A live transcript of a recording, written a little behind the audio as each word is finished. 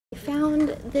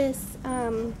found this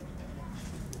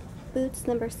Boots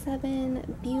number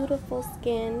 7 Beautiful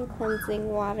Skin Cleansing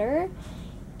Water,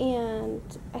 and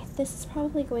this is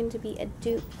probably going to be a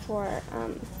dupe for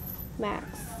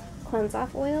MAC's Cleanse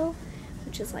Off Oil,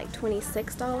 which is like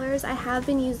 $26. I have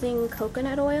been using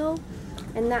coconut oil,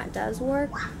 and that does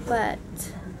work, but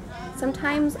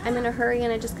sometimes I'm in a hurry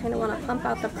and I just kind of want to pump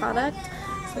out the product,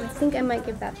 so I think I might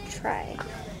give that a try.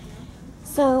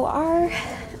 So our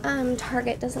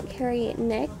Target doesn't carry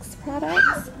NYX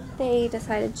products. They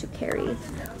decided to carry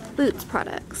Boots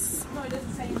products.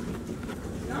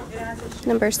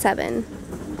 Number 7.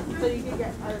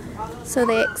 So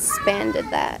they expanded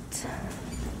that.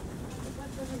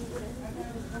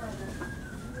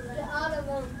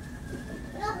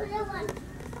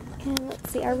 And let's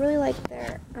see, I really like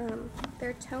their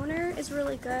toner is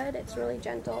really good. It's really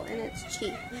gentle and it's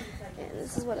cheap. And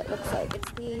this is what it looks like.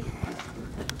 It's the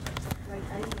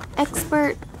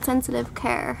Expert Sensitive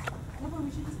Care.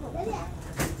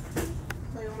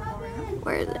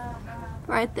 Where is it?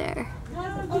 Right there.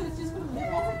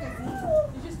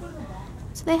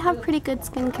 So they have pretty good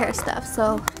skincare stuff,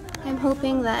 so I'm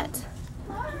hoping that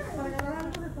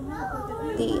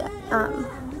the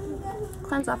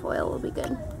Cleanse Off Oil will be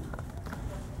good.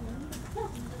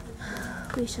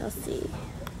 We shall see.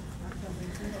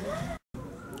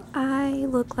 I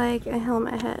look like a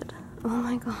helmet head. Oh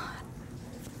my god.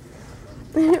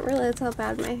 I didn't realize how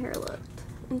bad my hair looked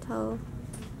until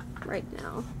right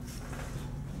now.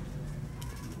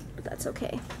 But that's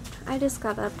okay. I just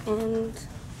got up and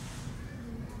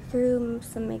threw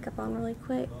some makeup on really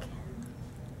quick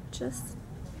just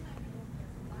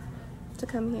to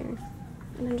come here.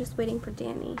 And I'm just waiting for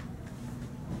Danny.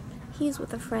 He's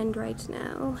with a friend right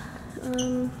now.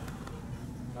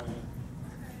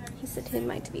 He said he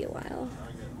might be a while.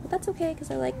 But that's okay because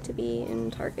I like to be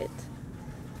in Target.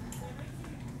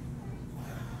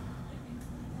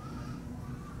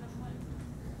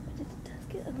 But it does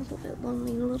get a little bit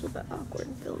lonely and a little bit awkward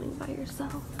filming by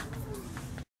yourself.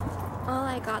 All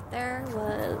I got there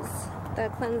was the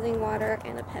cleansing water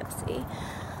and a Pepsi.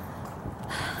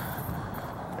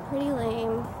 Pretty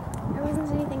lame. There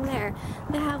wasn't anything there.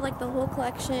 They have like the whole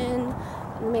collection,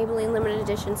 Maybelline limited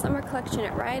edition summer collection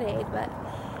at Rite Aid, but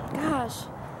gosh,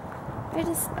 I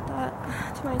just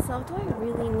thought to myself, do I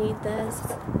really need this?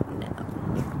 No.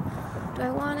 Do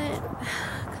I want it?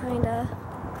 Kinda.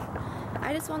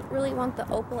 I just really want the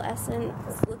Opal Essence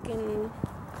looking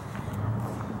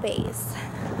base.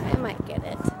 I might get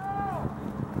it.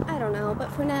 I don't know,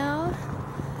 but for now,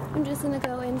 I'm just gonna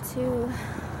go into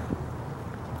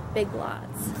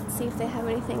Biglots and see if they have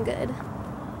anything good.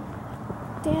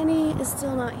 Danny is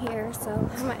still not here, so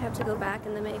I might have to go back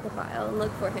in the makeup aisle and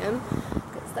look for him,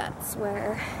 because that's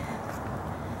where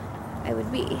I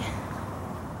would be.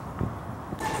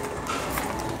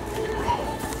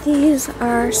 These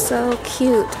are so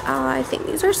cute. Oh, I think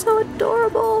these are so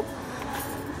adorable.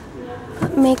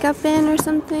 Put makeup in or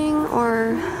something,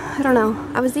 or I don't know.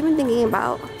 I was even thinking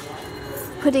about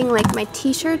putting like my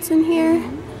t-shirts in here.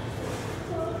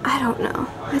 I don't know.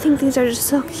 I think these are just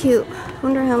so cute. I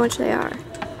wonder how much they are.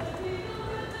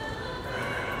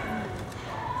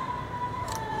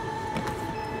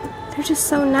 They're just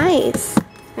so nice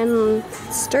and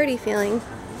sturdy feeling.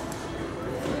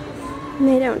 And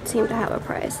they don't seem to have a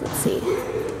price. Let's see.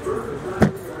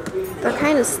 They're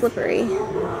kind of slippery.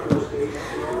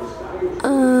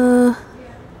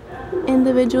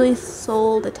 Individually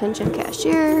sold, attention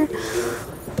cashier.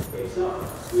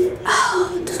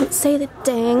 Oh, it doesn't say the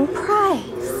dang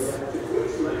price.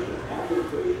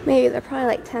 Maybe they're probably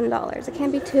like $10. It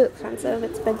can't be too expensive.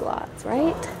 It's Biglots,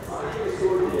 right?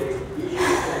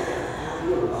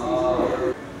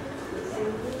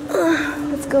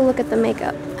 Let's go look at the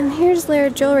makeup. And here's their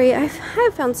jewelry.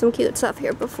 I've found some cute stuff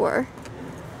here before.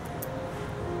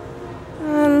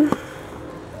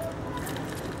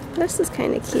 This is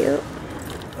kind of cute.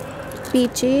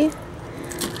 Beachy.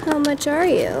 How much are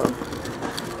you?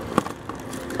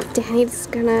 Danny's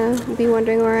gonna be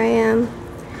wondering where I am.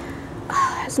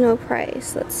 Oh, it has no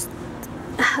price. That's,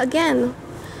 again,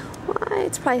 why?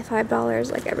 It's probably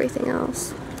 $5 like everything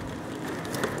else.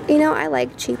 You know, I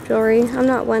like cheap jewelry. I'm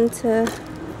not one to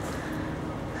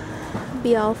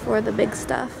be all for the big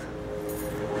stuff.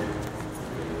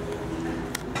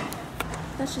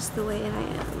 That's just the way I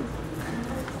am.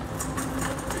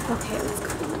 Okay, let's go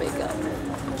to the makeup.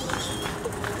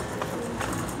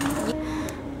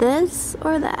 This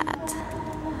or that?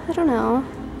 I don't know.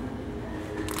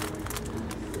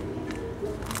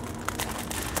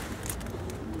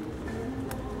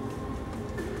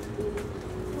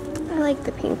 I like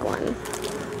the pink one.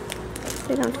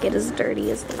 They don't get as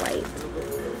dirty as the white.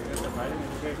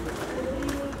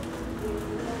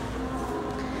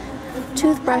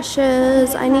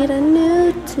 Toothbrushes. I need a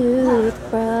new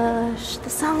toothbrush. The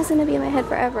song's gonna be in my head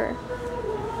forever.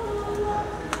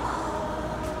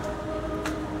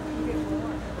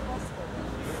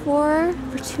 Four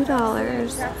for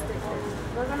 $2.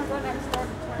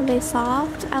 Are they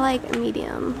soft? I like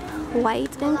medium.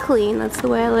 White and clean. That's the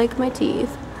way I like my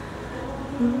teeth.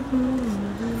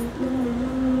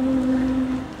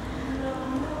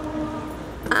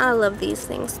 I love these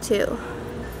things too.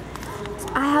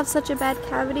 I have such a bad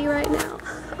cavity right now.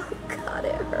 Oh god,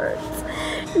 it hurts.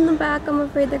 In the back, I'm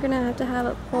afraid they're gonna have to have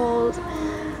it pulled.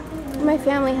 My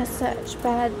family has such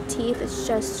bad teeth, it's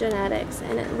just genetics,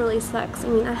 and it really sucks. I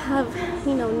mean, I have,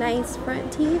 you know, nice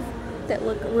front teeth that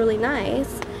look really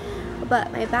nice,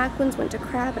 but my back ones went to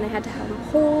crap and I had to have them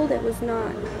pulled. It was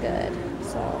not good,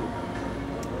 so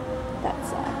that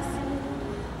sucks.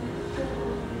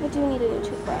 I do need a new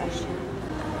toothbrush.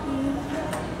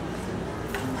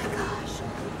 Oh my gosh,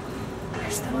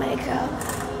 where's the makeup?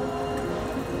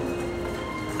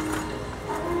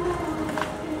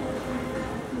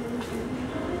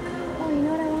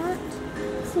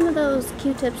 Some of those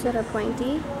Q-tips that are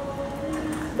pointy.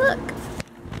 Look!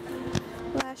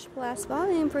 Lash Blast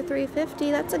Volume for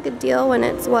 $3.50. That's a good deal when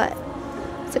it's, what,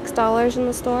 $6 in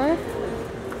the store?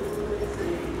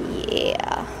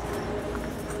 Yeah.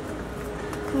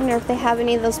 I wonder if they have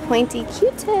any of those pointy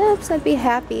Q-tips. I'd be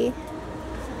happy.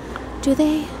 Do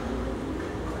they?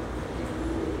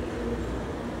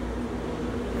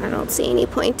 I don't see any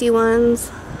pointy ones.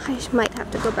 I might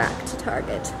have to go back to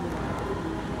Target.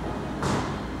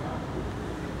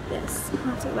 Yes, I'll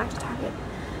have to go back to Target.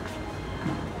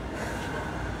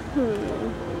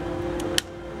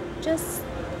 Just,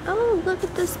 oh, look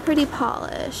at this pretty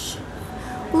polish.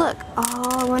 Look,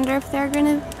 oh, I wonder if they're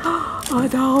gonna,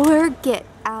 $1. Get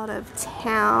out of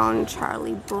town,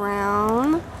 Charlie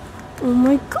Brown. Oh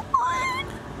my god.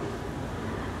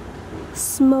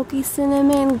 Smoky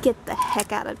cinnamon, get the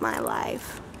heck out of my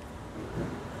life.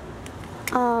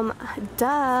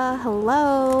 Duh,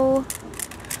 hello.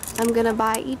 I'm gonna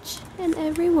buy each and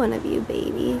every one of you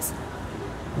babies.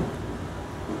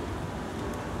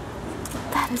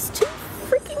 That is too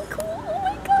freaking cool. Oh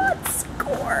my god.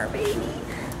 Score, baby.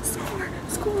 Score,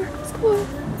 score, score.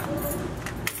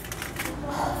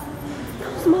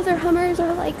 Those mother Hummers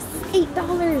are like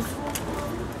 $8.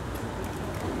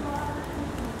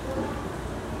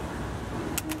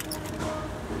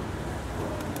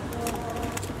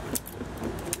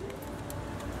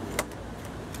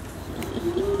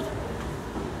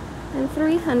 And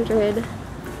 $300.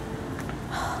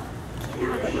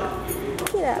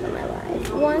 Get out of my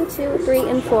life. 1, 2, 3,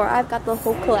 and 4. I've got the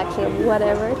whole collection of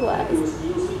whatever it was.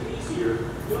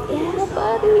 Yeah,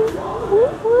 buddy.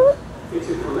 Whoop, whoop.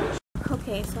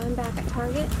 Okay, so I'm back at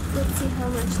Target. Let's see how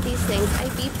much these things. I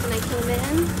beeped when I came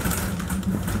in,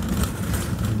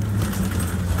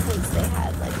 since they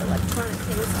had like electronic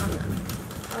things on them,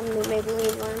 on the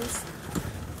Maybelline ones.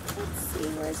 Let's see,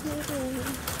 where's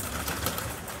Maybelline?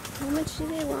 How much do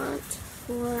they want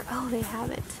for, oh, they have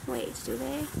it. Wait, do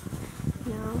they?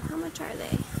 No, how much are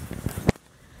they?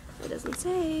 It doesn't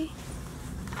say.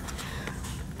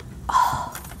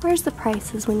 Oh, where's the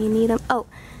prices when you need them? Oh,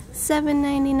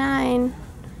 $7.99.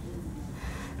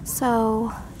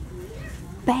 So,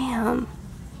 bam.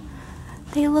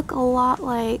 They look a lot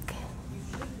like,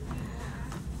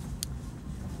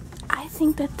 I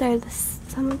think that they're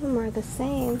some of them are the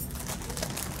same.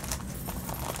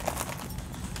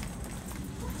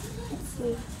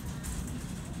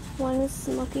 One is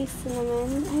smoky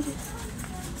cinnamon. I just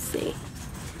see.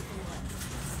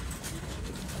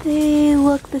 They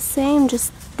look the same,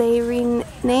 just they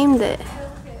renamed it.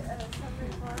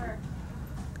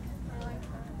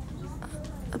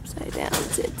 Upside down.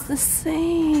 It's the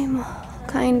same,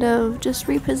 kind of, just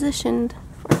repositioned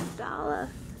for $1.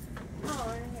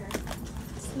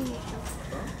 Let's see.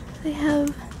 They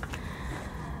have.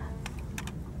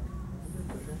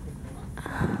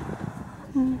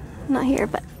 Not here,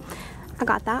 but I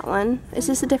got that one. It's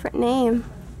just a different name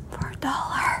for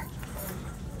 $1.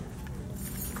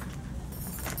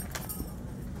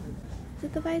 Is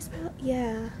it the Vice palette?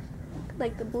 Yeah.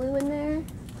 Like the blue in there.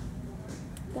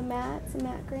 The mattes, the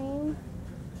matte green.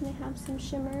 And they have some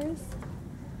shimmers.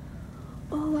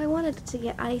 Oh, I wanted to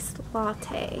get iced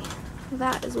latte.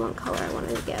 That is one color I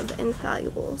wanted to get, the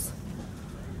Infallibles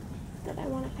that I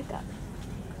want to pick up.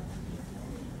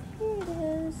 Here it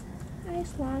is.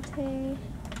 Iced latte.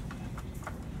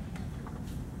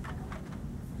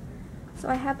 So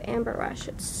I have Amber Rush.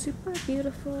 It's super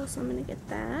beautiful, so I'm gonna get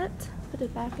that. Put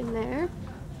it back in there.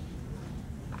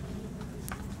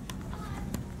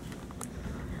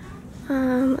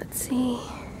 Let's see.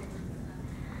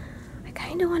 I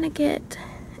kind of want to get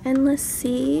Endless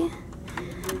Sea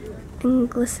and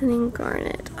Glistening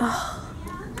Garnet. Oh,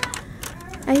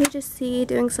 I could just see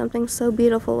doing something so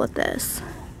beautiful with this.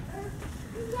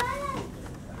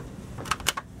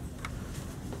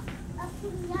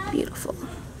 Beautiful.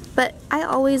 But I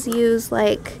always use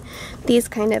like these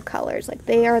kind of colors. Like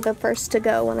they are the first to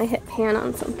go when I hit pan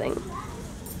on something.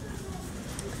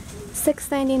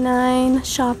 $6.99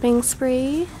 shopping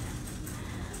spree.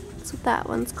 That's what that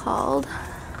one's called.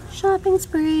 Shopping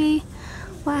spree.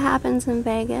 What happens in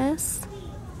Vegas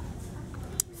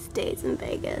stays in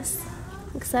Vegas.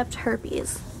 Except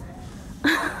herpes.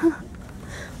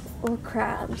 Or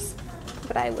crabs.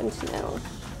 But I wouldn't know.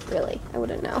 Really, I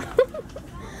wouldn't know.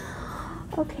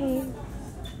 Okay.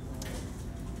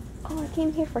 Oh, I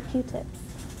came here for Q-tips.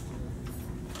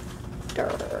 Here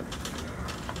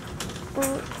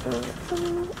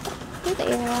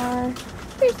they are.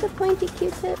 Here's the pointy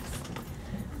Q-tips.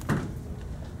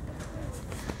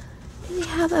 Do they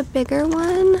have a bigger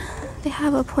one? They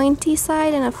have a pointy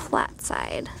side and a flat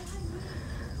side.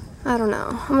 I don't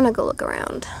know. I'm gonna go look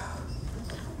around.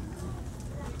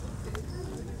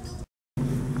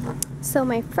 So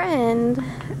my friend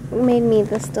made me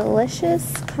this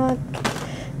delicious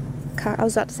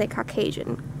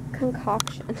Caucasian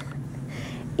concoction.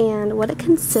 And what it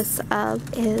consists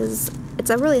of is, it's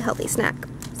a really healthy snack.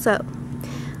 So,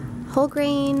 whole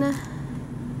grain,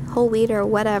 whole wheat or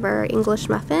whatever, English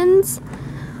muffins,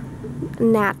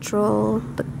 natural,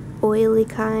 the oily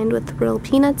kind with real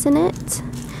peanuts in it.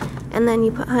 And then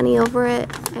you put honey over it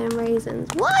and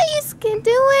raisins. What are you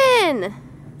doing?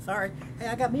 Sorry. Hey,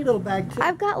 I got me a little bag too.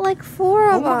 I've got like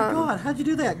 4 of them. Oh my God, how'd you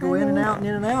do that? Go in and out and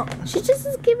in and out? She just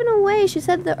is giving away. She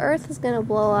said the earth is going to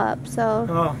blow up, so.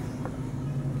 Oh.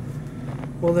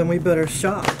 Well, then we better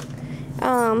shop.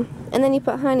 And then you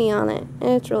put honey on it,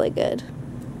 and it's really good.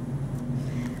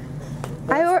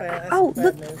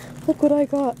 Look what I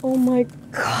got. Oh my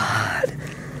God.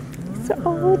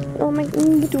 Oh my,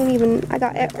 you don't even, I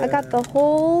got the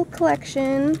whole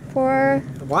collection for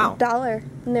 $1.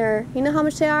 And they're, you know how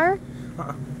much they are?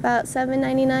 About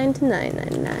 $7.99 to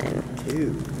 $9.99.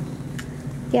 Ew.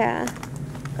 Yeah,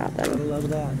 got them. I love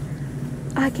that.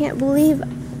 I can't believe,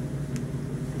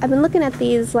 I've been looking at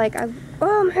these like,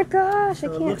 oh my gosh, So I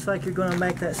can't. it looks like you're going to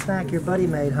make that snack your buddy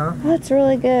made, huh? That's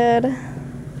really good.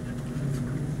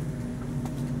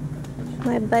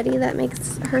 My buddy, that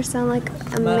makes her sound like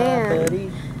a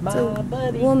man. My it's a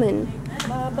buddy, woman.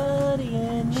 my buddy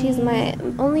and me. She's my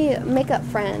only makeup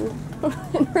friend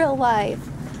in real life.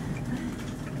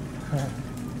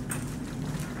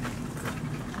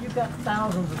 You've got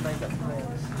thousands of makeup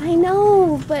friends. I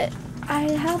know, but I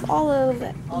have all of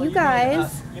you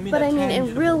guys, but I mean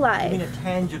in real life. You mean a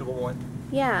tangible one?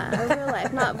 Yeah, in real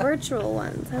life, not virtual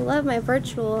ones. I love my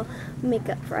virtual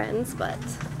makeup friends, but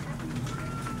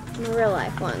the real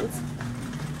life ones.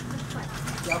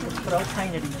 Y'all can throw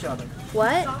paint at each other.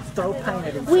 What? Throw paint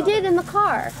at each other. We did in the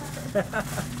car.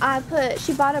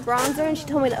 She bought a bronzer and she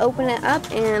told me to open it up,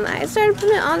 and I started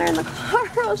putting it on her in the car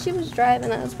while she was driving.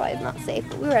 That was probably not safe,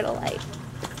 but we were at a light.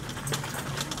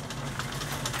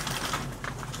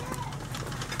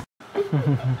 So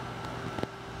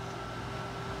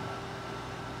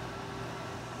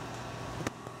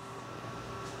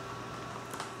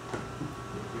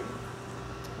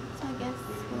I guess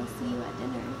we'll see you at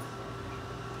dinner.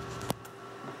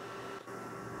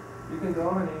 You can go,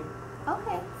 honey.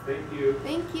 Okay. Thank you.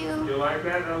 Thank you. You like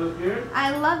that? That was good?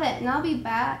 I love it, and I'll be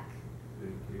back.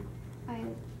 Thank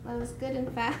you. That was good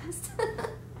and fast.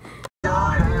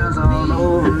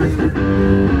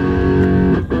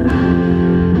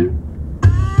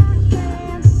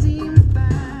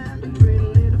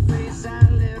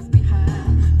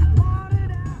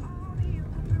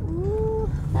 Ooh,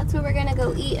 that's where we're gonna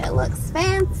go eat. It looks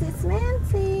fancy,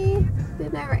 smancy.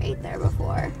 We've never ate there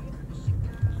before.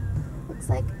 Looks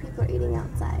like people are eating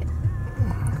outside.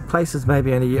 Place is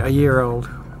maybe a year old.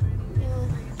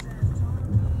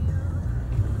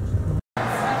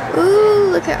 Ooh,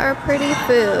 look at our pretty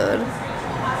food.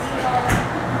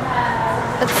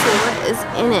 Let's see what is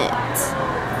in it.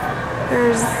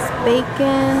 There's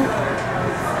bacon.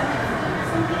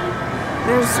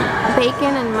 There's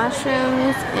bacon and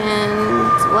mushrooms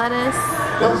and lettuce.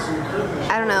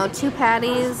 I don't know, 2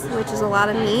 patties, which is a lot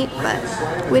of meat, but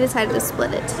we decided to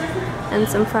split it. And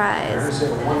some fries.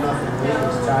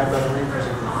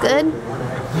 Good?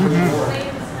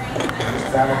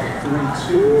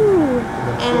 Ooh.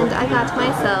 And I got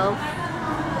myself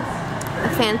a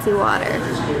fancy water.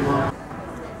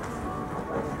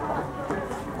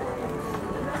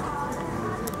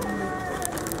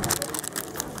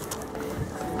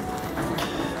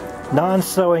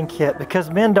 Non-sewing kit because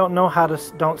men don't know how to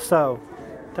don't sew.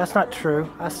 That's not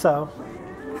true. I sew.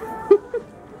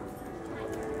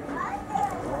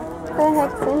 What the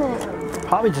heck's in it?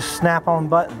 Probably just snap-on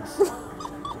buttons.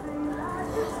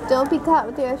 Don't be caught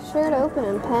with your shirt open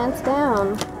and pants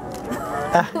down.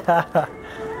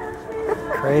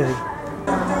 Crazy.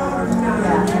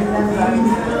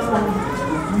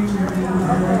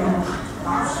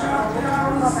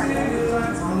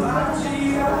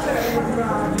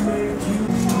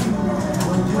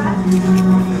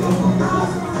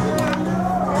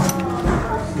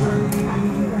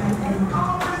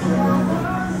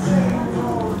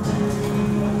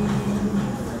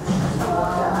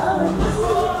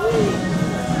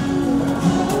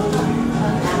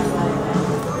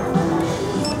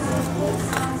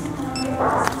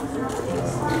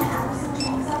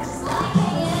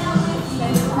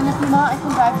 And if not, I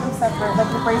can buy them separate. Like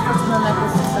the bracelets and the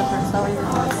necklace are separate, so you can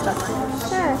get stuff here.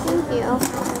 Sure, thank you.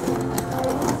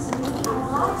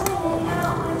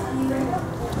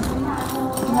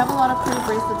 You have a lot of pretty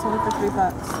bracelets only for $3.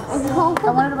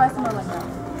 I wanted to buy some more like that.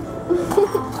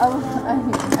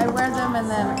 I wear them and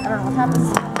then I don't know what happens.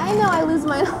 I know, I lose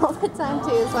mine all the time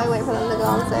too, so I wait for them to go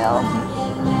on sale.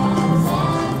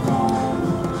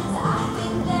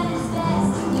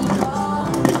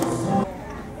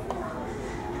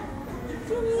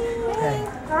 Hey.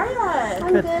 How are you?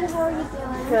 I'm good. How are you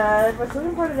doing? Good. What's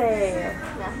looking for today?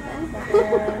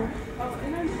 Nothing.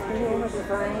 Anything with your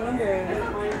brain?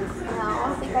 No, I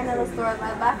think I know the store at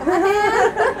my back of my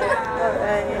hand.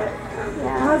 Alright.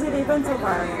 Yeah. How's your day been so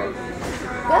far?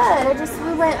 Good.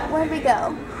 We went, where'd we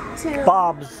go? To,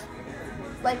 Bob's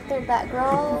like, that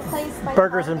girl place by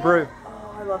Burgers and Brew.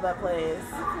 Oh, I love that place.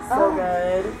 So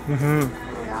good. Mm-hmm.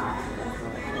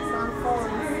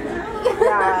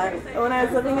 Yeah. When I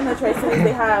was living in the Tri-Cities,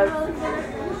 they have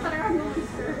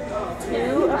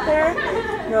 2 up there.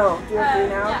 No, do you have 3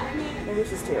 now? Maybe it's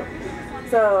just 2.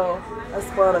 So I was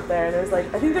spoiled up there. There's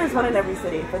like, I think there's one in every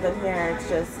city, but then here it's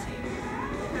just.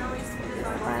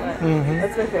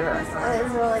 That's my favorite restaurant. It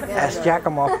is really good. Ask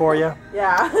Giacomo for you.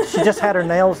 Yeah. She just had her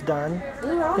nails done.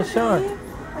 Just showing.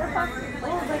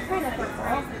 Oh, they're kind of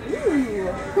purple.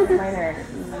 Ooh. Mine are.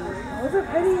 Those are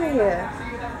pretty.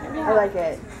 I like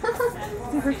it.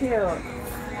 Super cute.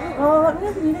 Oh, let me know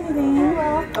if you need anything.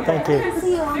 Okay. Thank you.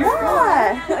 See you on the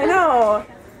Yeah, I know.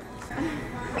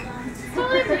 So,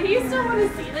 like, do you still want to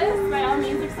see this? By all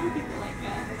means, there's some people like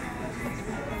that.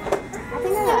 I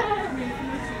think I got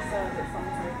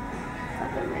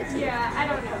Yeah, I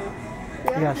don't know.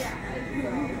 Yes.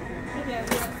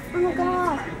 Oh my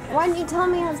god. Why didn't you tell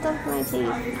me I have stuff in my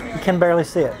teeth? You can barely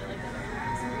see it.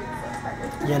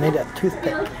 You need a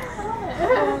toothpick.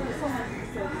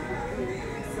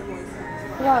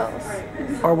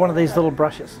 Gross. Or one of these little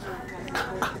brushes.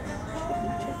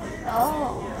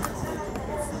 Oh.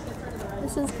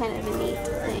 This is kind of a neat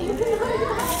thing.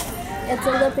 It's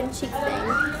a lip and cheek thing.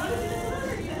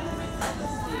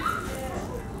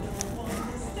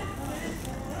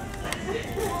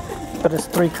 But it's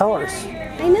 3 colors.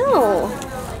 I know.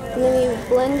 And then you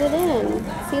blend it in.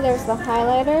 See, there's the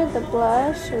highlighter, the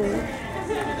blush, and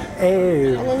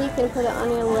Ew. then you can put it on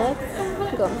your lip.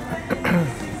 Go.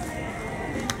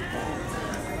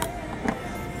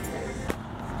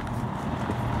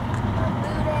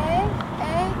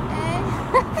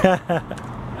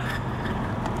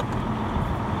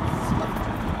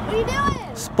 What are you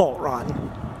doing? Sport rotten.